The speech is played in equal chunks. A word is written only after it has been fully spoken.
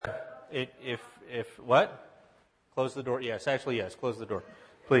if what? Close the door. Yes, actually, yes. Close the door,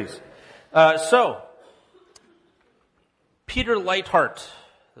 please. Peter Leithart,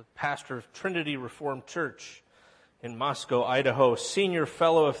 the pastor of Trinity Reformed Church in Moscow, Idaho, senior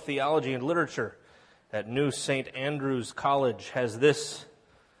fellow of theology and literature at New St. Andrew's College, has this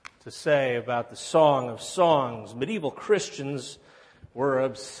to say about the Song of Songs. Medieval Christians were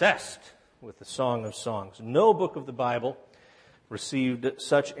obsessed with the Song of Songs. No book of the Bible received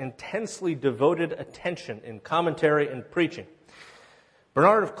such intensely devoted attention in commentary and preaching.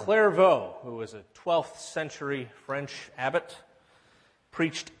 Bernard of Clairvaux, who was a 12th century French abbot,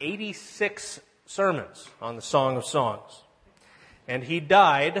 preached 86 sermons on the Song of Songs. And he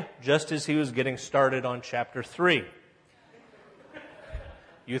died just as he was getting started on chapter 3.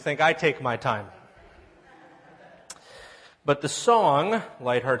 You think I take my time. But the song,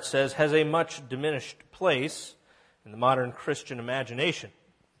 Leithart says, has a much diminished place in the modern Christian imagination.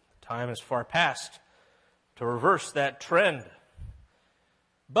 The time is far past to reverse that trend.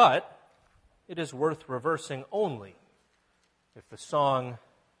 But it is worth reversing only if the song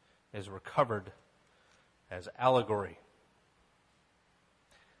is recovered as allegory.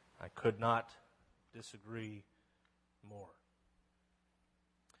 I could not disagree more.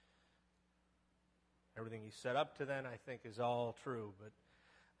 Everything he set up to then, I think, is all true, but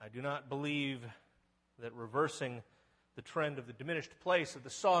I do not believe that reversing the trend of the diminished place of the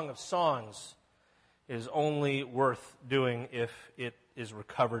Song of Songs is only worth doing if it is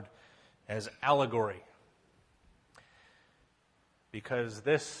recovered as allegory. Because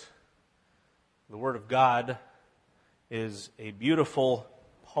this, the Word of God, is a beautiful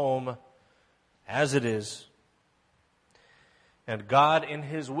poem as it is. And God, in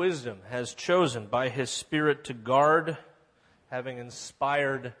His wisdom, has chosen by His Spirit to guard, having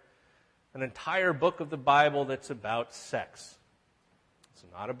inspired an entire book of the Bible that's about sex. It's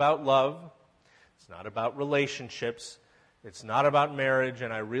not about love. It's not about relationships. It's not about marriage,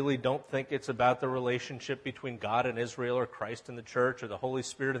 and I really don't think it's about the relationship between God and Israel or Christ and the church or the Holy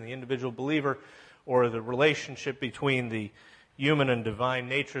Spirit and the individual believer or the relationship between the human and divine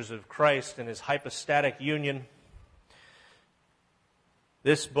natures of Christ and His hypostatic union.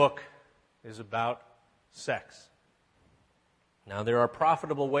 This book is about sex. Now, there are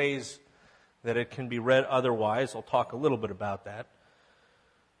profitable ways that it can be read otherwise. I'll talk a little bit about that.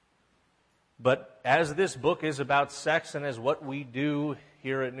 But as this book is about sex, and as what we do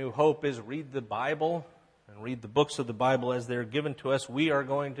here at New Hope is read the Bible and read the books of the Bible as they're given to us, we are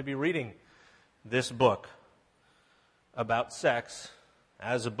going to be reading this book about sex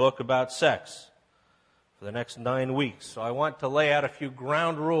as a book about sex for the next 9 weeks. So I want to lay out a few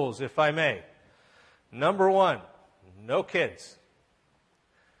ground rules, if I may. Number one, no kids.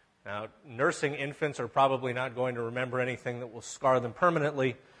 Now, nursing infants are probably not going to remember anything that will scar them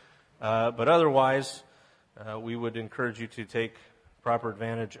permanently, but otherwise, we would encourage you to take proper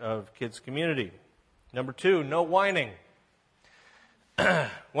advantage of kids' community. Number two, no whining.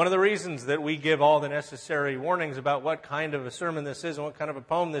 One of the reasons that we give all the necessary warnings about what kind of a sermon this is and what kind of a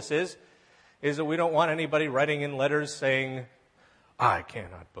poem this is that we don't want anybody writing in letters saying, I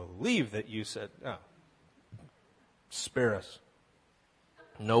cannot believe that you said, no. Spare us.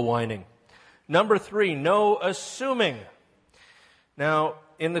 No whining. Number three, no assuming. Now,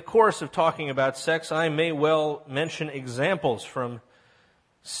 in the course of talking about sex, I may well mention examples from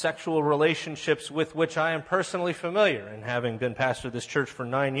sexual relationships with which I am personally familiar. And having been pastor of this church for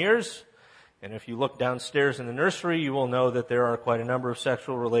 9 years, and if you look downstairs in the nursery, you will know that there are quite a number of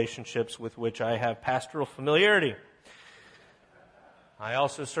sexual relationships with which I have pastoral familiarity. I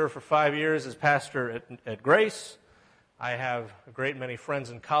also served for 5 years as pastor at Grace. I have a great many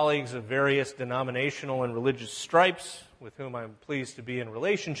friends and colleagues of various denominational and religious stripes with whom I'm pleased to be in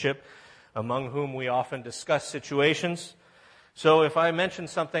relationship, among whom we often discuss situations. So if I mention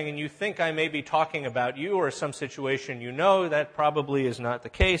something and you think I may be talking about you or some situation you know, that probably is not the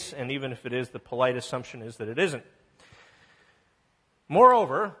case, and even if it is, the polite assumption is that it isn't.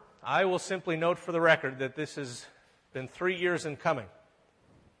 Moreover, I will simply note for the record that this has been 3 years in coming.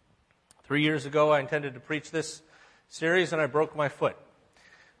 3 years ago, I intended to preach this series, and I broke my foot.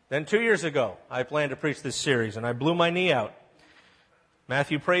 Then 2 years ago, I planned to preach this series, and I blew my knee out.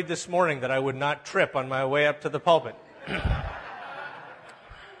 Matthew prayed this morning that I would not trip on my way up to the pulpit.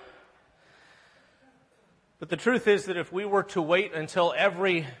 But the truth is that if we were to wait until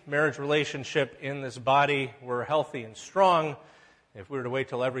every marriage relationship in this body were healthy and strong, if we were to wait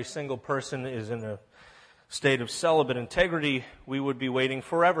till every single person is in a state of celibate integrity, we would be waiting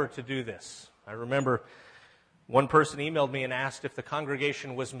forever to do this. I remember one person emailed me and asked if the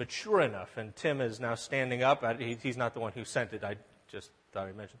congregation was mature enough, and Tim is now standing up. He's not the one who sent it. I just thought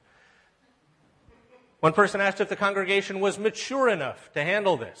I'd mention. One person asked if the congregation was mature enough to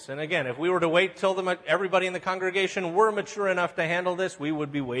handle this. And again, if we were to wait till everybody in the congregation were mature enough to handle this, we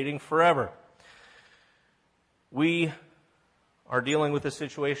would be waiting forever. We are dealing with the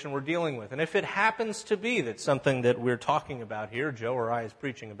situation we're dealing with. And if it happens to be that something that we're talking about here, Joe or I is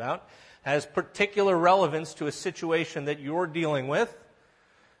preaching about, has particular relevance to a situation that you're dealing with,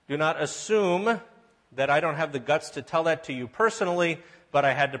 do not assume that I don't have the guts to tell that to you personally, but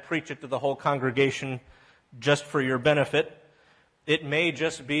I had to preach it to the whole congregation just for your benefit. It may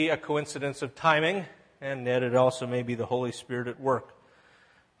just be a coincidence of timing, and yet it also may be the Holy Spirit at work.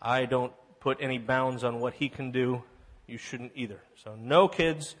 I don't put any bounds on what He can do. You shouldn't either. So no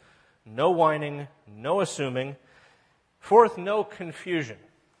kids, no whining, no assuming. Fourth, no confusion.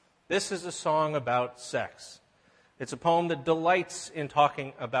 This is a song about sex. It's a poem that delights in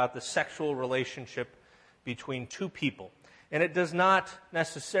talking about the sexual relationship between two people. And it does not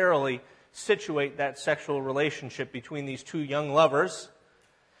necessarily situate that sexual relationship between these two young lovers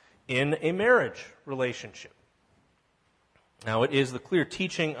in a marriage relationship. Now, it is the clear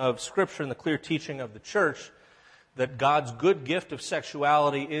teaching of Scripture and the clear teaching of the church that God's good gift of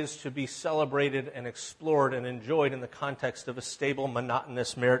sexuality is to be celebrated and explored and enjoyed in the context of a stable,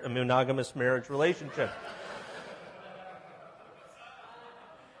 monotonous, monogamous marriage relationship.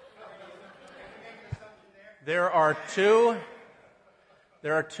 There are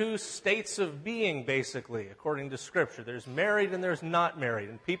two states of being, basically, according to Scripture. There's married and there's not married.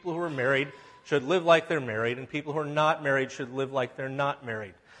 And people who are married should live like they're married, and people who are not married should live like they're not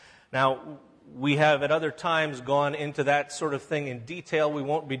married. Now, we have at other times gone into that sort of thing in detail. We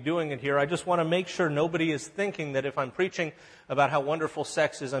won't be doing it here. I just want to make sure nobody is thinking that if I'm preaching about how wonderful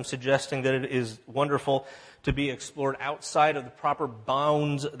sex is, I'm suggesting that it is wonderful to be explored outside of the proper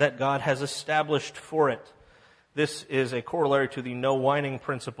bounds that God has established for it. This is a corollary to the no whining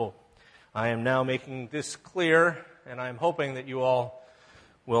principle. I am now making this clear, and I'm hoping that you all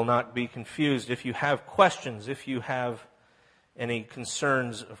will not be confused. If you have questions, if you have any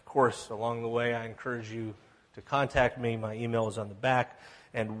concerns, of course, along the way, I encourage you to contact me. My email is on the back.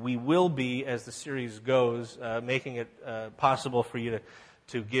 And we will be, as the series goes, making it possible for you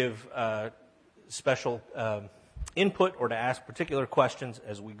to give special input or to ask particular questions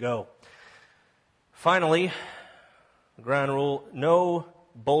as we go. Finally, the ground rule, no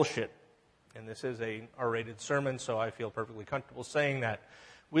bullshit. And this is an R-rated sermon, so I feel perfectly comfortable saying that.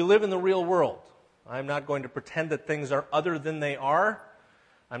 We live in the real world. I'm not going to pretend that things are other than they are.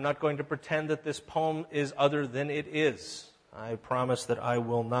 I'm not going to pretend that this poem is other than it is. I promise that I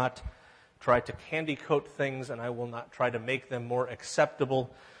will not try to candy coat things, and I will not try to make them more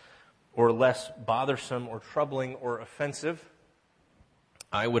acceptable or less bothersome or troubling or offensive.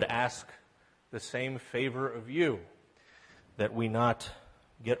 I would ask the same favor of you, that we not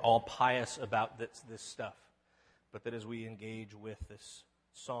get all pious about this stuff, but that as we engage with this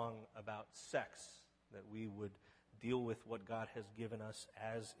song about sex, that we would deal with what God has given us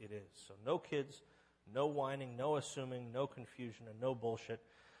as it is. So no kids, no whining, no assuming, no confusion, and no bullshit.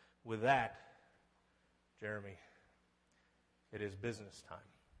 With that, Jeremy, it is business time.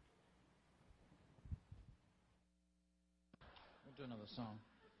 We'll do another song.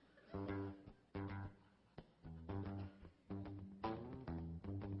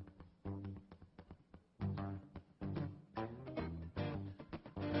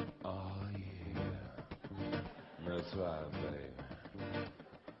 That's right,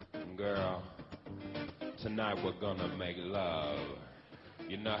 baby. Girl, tonight we're gonna make love.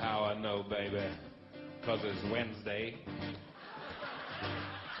 You know how I know, baby? 'Cause it's Wednesday.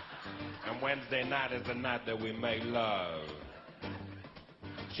 And Wednesday night is the night that we make love.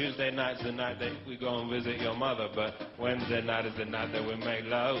 Tuesday night's the night that we go and visit your mother, but Wednesday night is the night that we make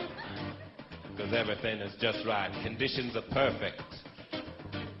love. 'Cause everything is just right. Conditions are perfect.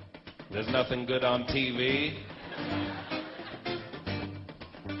 There's nothing good on TV.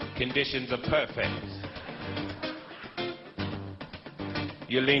 Conditions are perfect.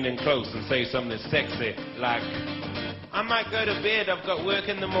 You lean in close and say something sexy like, I might go to bed, I've got work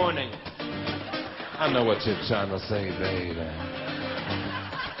in the morning. I know what you're trying to say, baby.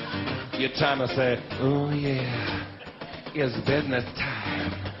 You're trying to say, oh yeah, it's business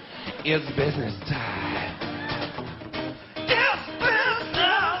time. It's business time.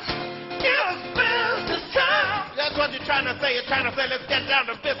 That's what you're trying to say. You're trying to say, let's get down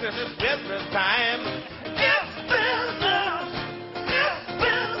to business. It's business time. It's business. It's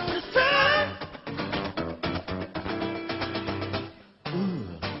business time.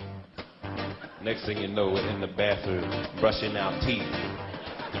 Ooh. Next thing you know, we're in the bathroom brushing our teeth.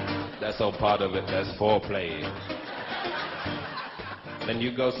 That's all part of it. That's foreplay. and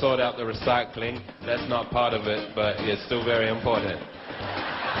you go sort out the recycling. That's not part of it, but it's still very important.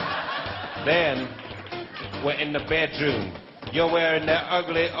 Then, we're in the bedroom. You're wearing that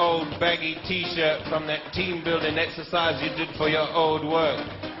ugly old baggy t-shirt from that team building exercise you did for your old work.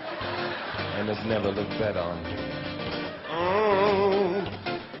 And it's never looked better on you. Oh,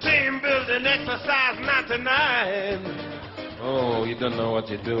 team building exercise 99. Oh, you don't know what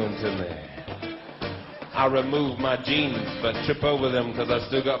you're doing to me. I remove my jeans, but trip over them because I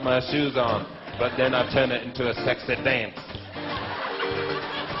still got my shoes on. But then I turn it into a sexy dance.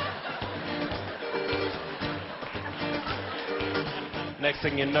 Next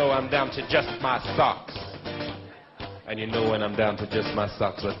thing you know, I'm down to just my socks. And you know when I'm down to just my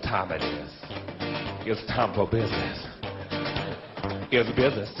socks what time it is. It's time for business. It's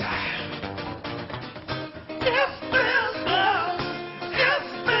business time. It's business.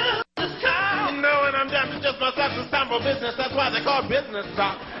 It's business time. You know when I'm down to just my socks, it's time for business. That's why they call business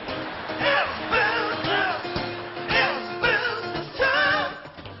socks. It's business. It's business time.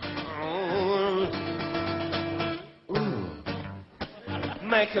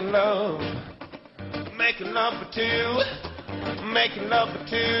 Making love for two, making love for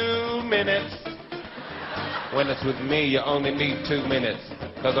 2 minutes. When it's with me, you only need 2 minutes,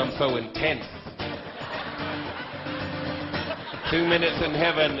 because I'm so intense. 2 minutes in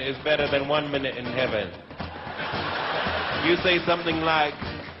heaven is better than 1 minute in heaven. You say something like,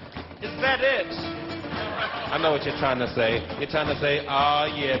 is that it? I know what you're trying to say. You're trying to say, oh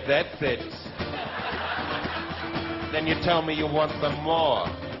yeah, that's it. Then you tell me you want some more.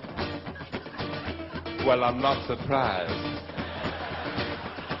 Well, I'm not surprised.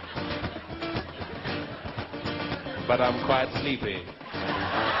 But I'm quite sleepy.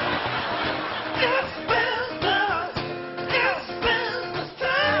 It's business! It's business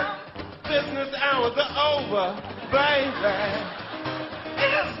time! Business hours are over, baby.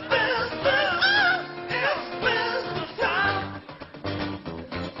 It's business! It's business time!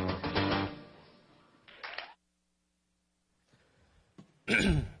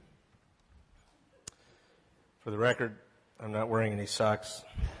 For the record, I'm not wearing any socks.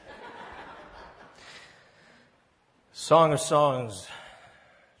 Song of Songs,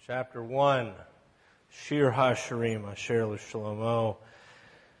 chapter 1, Shir HaShirim, Asher L'Shlomo,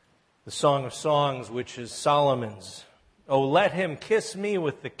 the Song of Songs, which is Solomon's. Oh, let him kiss me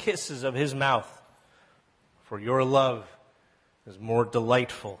with the kisses of his mouth, for your love is more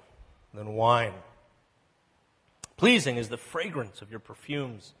delightful than wine. Pleasing is the fragrance of your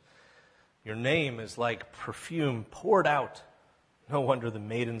perfumes. Your name is like perfume poured out. No wonder the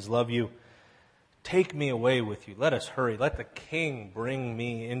maidens love you. Take me away with you. Let us hurry. Let the king bring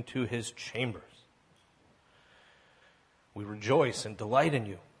me into his chambers. We rejoice and delight in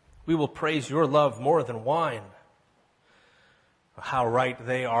you. We will praise your love more than wine. How right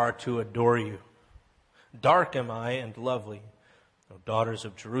they are to adore you. Dark am I and lovely, O daughters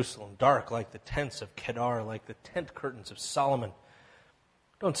of Jerusalem. Dark like the tents of Kedar, like the tent curtains of Solomon.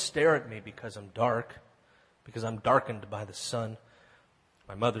 Don't stare at me because I'm dark, because I'm darkened by the sun.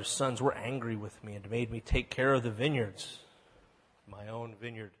 My mother's sons were angry with me and made me take care of the vineyards. My own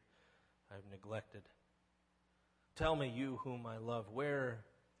vineyard I've neglected. Tell me, you whom I love, where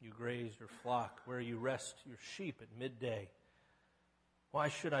you graze your flock, where you rest your sheep at midday. Why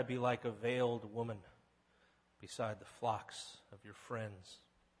should I be like a veiled woman beside the flocks of your friends?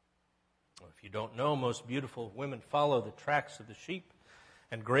 Well, if you don't know, most beautiful women follow the tracks of the sheep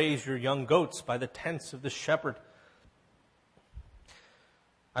and graze your young goats by the tents of the shepherd.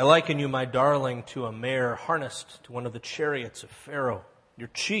 I liken you, my darling, to a mare harnessed to one of the chariots of Pharaoh. Your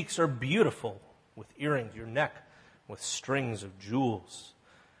cheeks are beautiful with earrings, your neck with strings of jewels.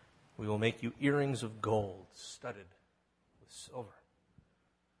 We will make you earrings of gold, studded with silver.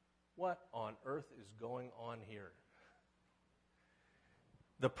 What on earth is going on here?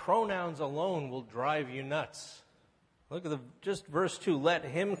 The pronouns alone will drive you nuts. Look at just verse 2. Let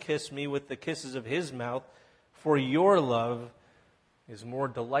him kiss me with the kisses of his mouth, for your love is more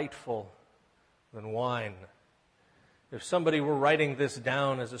delightful than wine. If somebody were writing this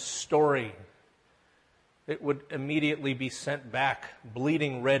down as a story, it would immediately be sent back,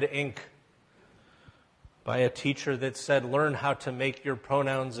 bleeding red ink, by a teacher that said, learn how to make your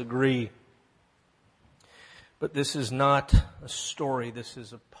pronouns agree. But this is not a story. This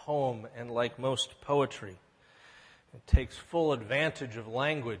is a poem, and like most poetry, it takes full advantage of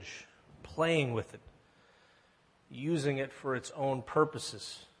language, playing with it, using it for its own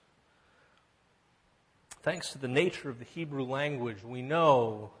purposes. Thanks to the nature of the Hebrew language, we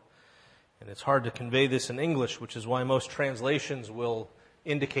know, and it's hard to convey this in English, which is why most translations will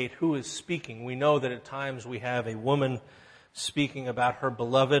indicate who is speaking. We know that at times we have a woman speaking about her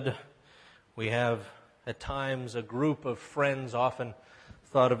beloved. We have at times a group of friends often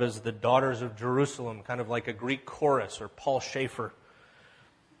thought of as the Daughters of Jerusalem, kind of like a Greek chorus or Paul Schaefer.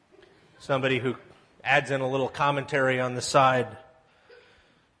 Somebody who adds in a little commentary on the side,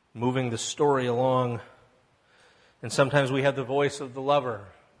 moving the story along. And sometimes we have the voice of the lover,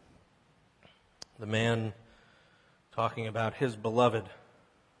 the man talking about his beloved.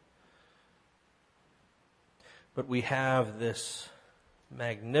 But we have this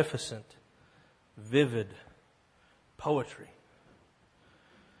magnificent, vivid poetry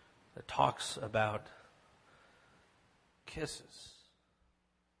that talks about kisses.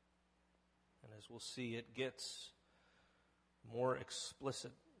 And as we'll see, it gets more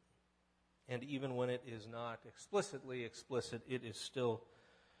explicit. And even when it is not explicitly explicit, it is still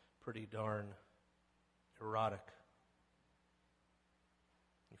pretty darn erotic.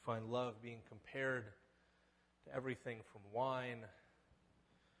 You find love being compared to everything from wine,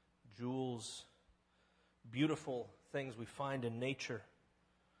 jewels, beautiful things we find in nature,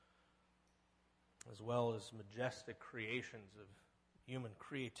 as well as majestic creations of human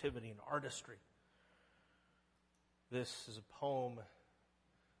creativity and artistry. This is a poem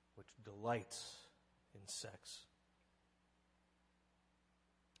which delights in sex.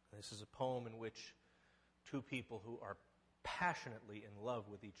 This is a poem in which two people who are passionately in love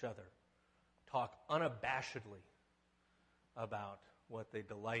with each other talk unabashedly about what they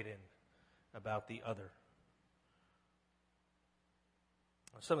delight in about the other.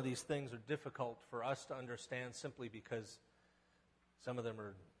 Some of these things are difficult for us to understand simply because some of them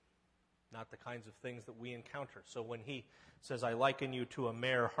are not the kinds of things that we encounter. So when he says, I liken you to a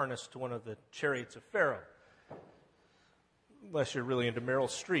mare harnessed to one of the chariots of Pharaoh, unless you're really into Meryl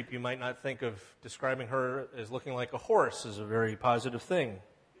Streep, you might not think of describing her as looking like a horse as a very positive thing.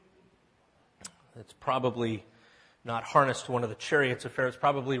 It's probably not harnessed to one of the chariots of Pharaoh. It's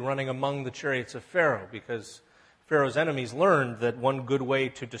probably running among the chariots of Pharaoh, because Pharaoh's enemies learned that one good way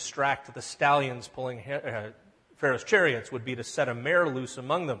to distract the stallions pulling Pharaoh's chariots would be to set a mare loose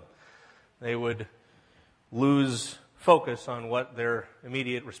among them. They would lose focus on what their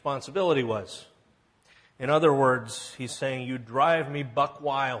immediate responsibility was. In other words, he's saying, you drive me buck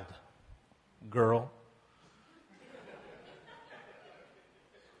wild, girl.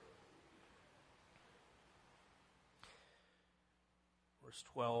 Verse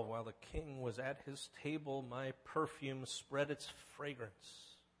 12, while the king was at his table, my perfume spread its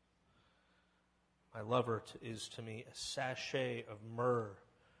fragrance. My lover is to me a sachet of myrrh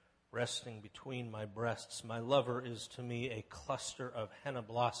resting between my breasts. My lover is to me a cluster of henna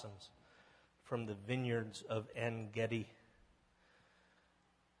blossoms from the vineyards of En-Gedi.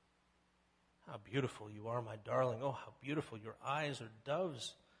 How beautiful you are, my darling. Oh, how beautiful. Your eyes are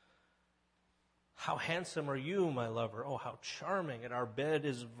doves. How handsome are you, my lover. Oh, how charming. And our bed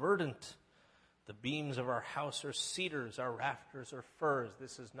is verdant. The beams of our house are cedars. Our rafters are firs.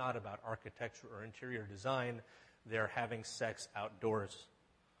 This is not about architecture or interior design. They're having sex outdoors.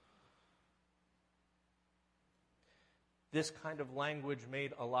 This kind of language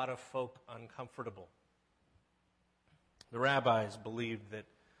made a lot of folk uncomfortable. The rabbis believed that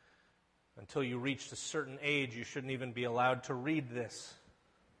until you reached a certain age, you shouldn't even be allowed to read this,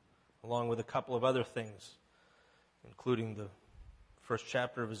 along with a couple of other things, including the first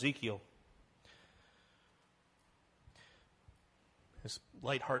chapter of Ezekiel. As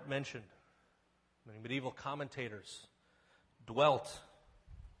Lightheart mentioned, many medieval commentators dwelt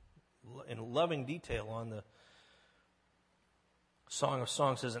in loving detail on the Song of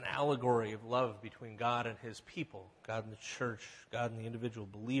Songs as an allegory of love between God and his people, God and the church, God and the individual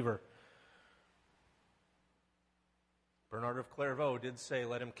believer. Bernard of Clairvaux did say,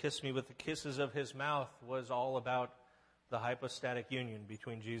 let him kiss me with the kisses of his mouth, was all about the hypostatic union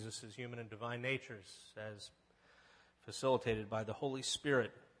between Jesus' human and divine natures as facilitated by the Holy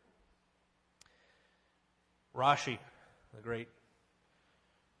Spirit. Rashi, the great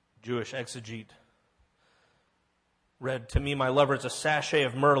Jewish exegete, read, to me, my lover is a sachet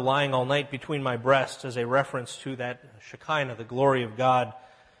of myrrh lying all night between my breasts, as a reference to that Shekinah, the glory of God,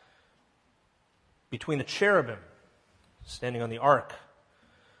 between the cherubim standing on the ark.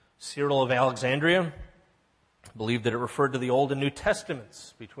 Cyril of Alexandria believed that it referred to the Old and New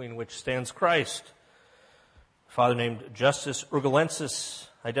Testaments, between which stands Christ. A father named Justus Urgulensis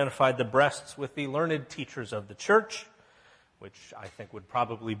identified the breasts with the learned teachers of the church, which I think would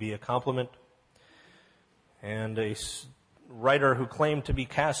probably be a compliment. And a writer who claimed to be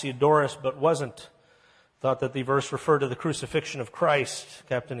Cassiodorus but wasn't thought that the verse referred to the crucifixion of Christ,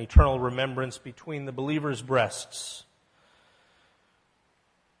 kept an eternal remembrance between the believer's breasts.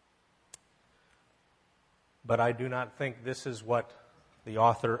 But I do not think this is what the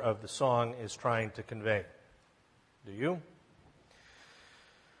author of the song is trying to convey. Do you?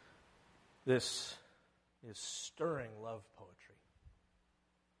 This is stirring love poetry.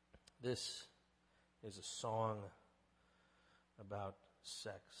 This is a song about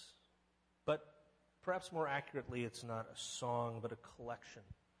sex. But perhaps more accurately, it's not a song, but a collection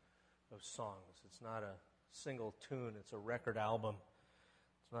of songs. It's not a single tune, it's a record album.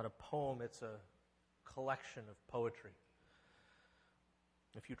 It's not a poem, it's a collection of poetry.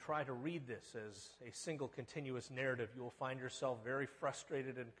 If you try to read this as a single continuous narrative, you will find yourself very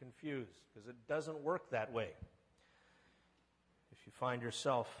frustrated and confused because it doesn't work that way. If you find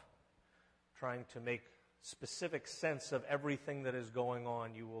yourself trying to make specific sense of everything that is going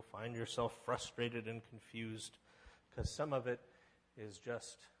on, you will find yourself frustrated and confused because some of it is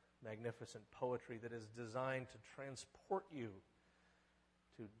just magnificent poetry that is designed to transport you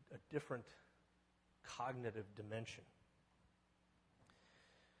to a different cognitive dimension.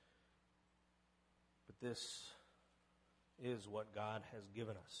 But this is what God has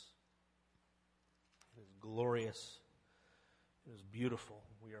given us. It is glorious. It is beautiful.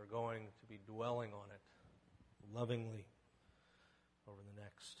 We are going to be dwelling on it lovingly over the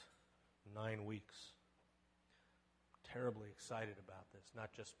next 9 weeks. Terribly excited about this,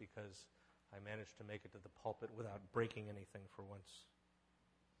 not just because I managed to make it to the pulpit without breaking anything for once.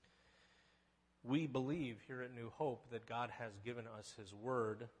 We believe here at New Hope that God has given us His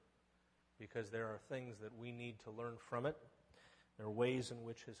Word because there are things that we need to learn from it. There are ways in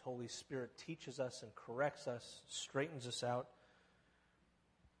which His Holy Spirit teaches us and corrects us, straightens us out,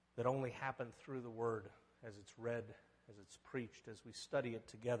 that only happen through the Word as it's read, as it's preached, as we study it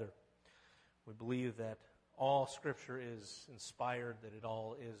together. We believe that all Scripture is inspired, that it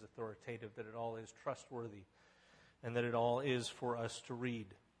all is authoritative, that it all is trustworthy, and that it all is for us to read.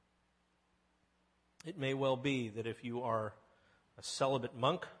 It may well be that if you are a celibate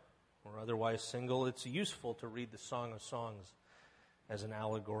monk or otherwise single, it's useful to read the Song of Songs as an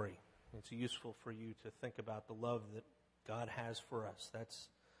allegory. It's useful for you to think about the love that God has for us. That's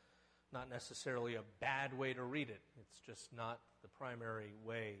not necessarily a bad way to read it. It's just not the primary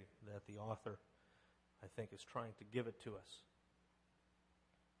way that the author, I think, is trying to give it to us.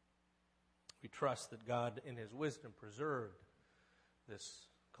 We trust that God, in His wisdom, preserved this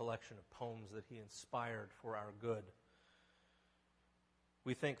collection of poems that He inspired for our good.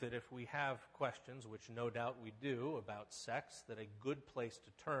 We think that if we have questions, which no doubt we do, about sex, that a good place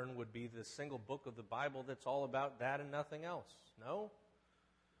to turn would be the single book of the Bible that's all about that and nothing else. No?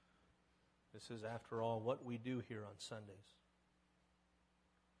 This is, after all, what we do here on Sundays.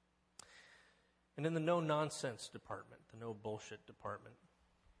 And in the no-nonsense department, the no-bullshit department,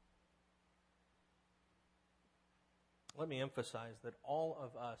 let me emphasize that all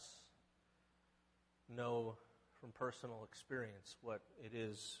of us know from personal experience what it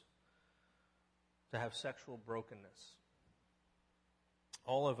is to have sexual brokenness.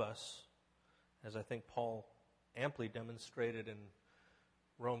 All of us, as I think Paul amply demonstrated in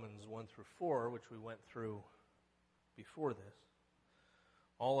Romans 1 through 4, which we went through before this,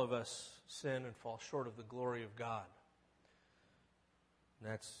 all of us sin and fall short of the glory of God.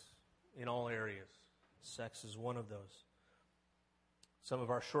 And that's in all areas. Sex is one of those. Some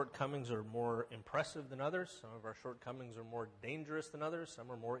of our shortcomings are more impressive than others. Some of our shortcomings are more dangerous than others.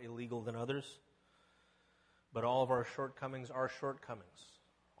 Some are more illegal than others. But all of our shortcomings are shortcomings.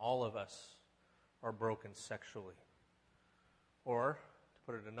 All of us are broken sexually. Or, to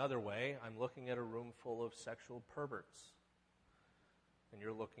put it another way, I'm looking at a room full of sexual perverts. And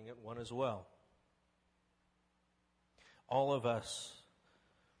you're looking at one as well. All of us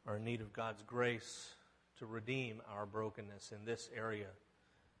are in need of God's grace to redeem our brokenness in this area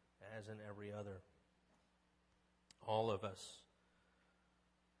as in every other. All of us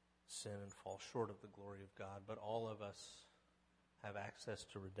sin and fall short of the glory of God, but all of us have access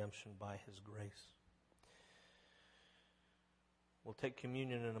to redemption by His grace. We'll take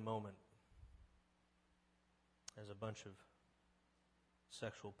communion in a moment as a bunch of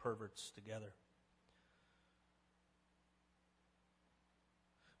sexual perverts together.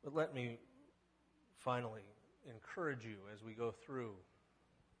 But let me finally encourage you as we go through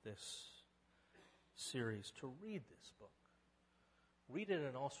this series to read this book. Read it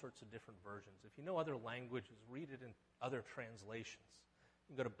in all sorts of different versions. If you know other languages, read it in other translations.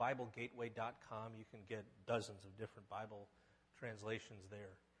 You can go to BibleGateway.com. You can get dozens of different Bible translations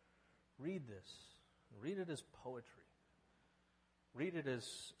there. Read this. Read it as poetry. Read it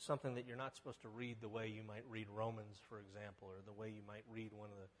as something that you're not supposed to read the way you might read Romans, for example, or the way you might read one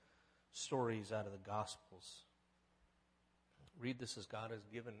of the stories out of the Gospels. Read this as God has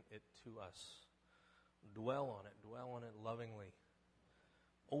given it to us Dwell on it lovingly.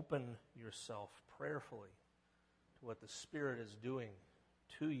 Open yourself prayerfully to what the Spirit is doing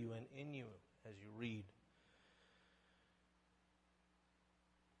to you and in you as you read.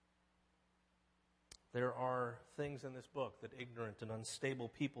 There are things in this book that ignorant and unstable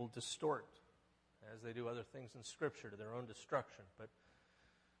people distort, as they do other things in Scripture, to their own destruction. But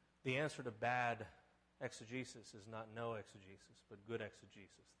the answer to bad exegesis is not no exegesis, but good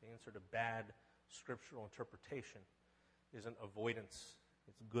exegesis. The answer to bad scriptural interpretation isn't avoidance.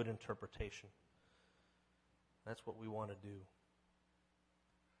 It's good interpretation. That's what we want to do.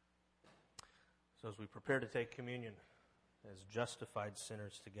 So as we prepare to take communion as justified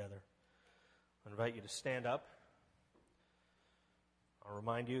sinners together, I invite you to stand up. I'll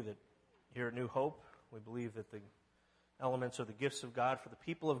remind you that here at New Hope, we believe that the elements are the gifts of God for the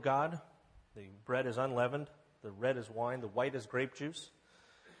people of God. The bread is unleavened, the red is wine, the white is grape juice.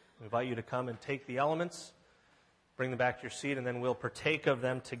 We invite you to come and take the elements, bring them back to your seat, and then we'll partake of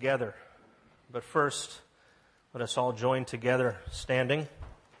them together. But first, let us all join together, standing,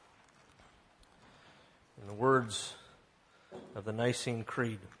 in the words of the Nicene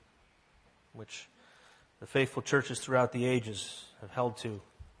Creed, which the faithful churches throughout the ages have held to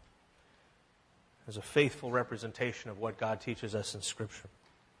as a faithful representation of what God teaches us in Scripture.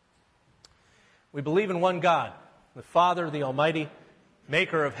 We believe in one God, the Father, the Almighty,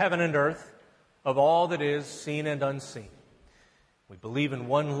 maker of heaven and earth, of all that is seen and unseen. We believe in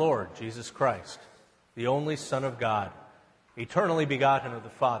one Lord, Jesus Christ, the only Son of God, eternally begotten of the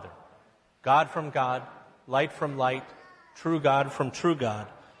Father, God from God, light from light, true God from true God,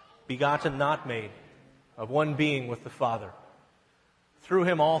 begotten, not made, of one being with the Father. Through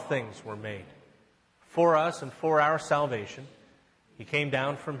him all things were made. For us and for our salvation, he came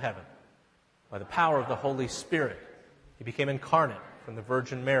down from heaven. By the power of the Holy Spirit, he became incarnate from the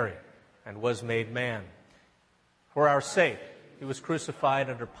Virgin Mary and was made man. For our sake, he was crucified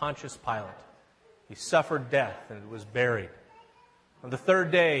under Pontius Pilate. He suffered death and was buried. On the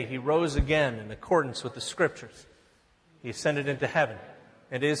third day, he rose again in accordance with the Scriptures. He ascended into heaven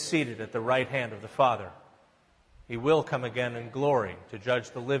and is seated at the right hand of the Father. He will come again in glory to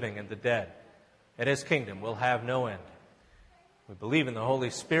judge the living and the dead, and his kingdom will have no end. We believe in the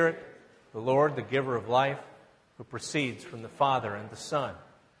Holy Spirit, the Lord, the giver of life, who proceeds from the Father and the Son.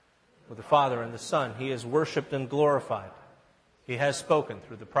 With the Father and the Son, he is worshipped and glorified. He has spoken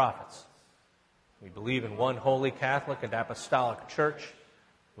through the prophets. We believe in one holy Catholic and apostolic church.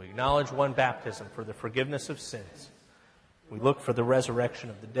 We acknowledge one baptism for the forgiveness of sins. We look for the resurrection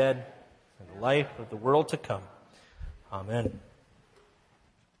of the dead and the life of the world to come. Amen.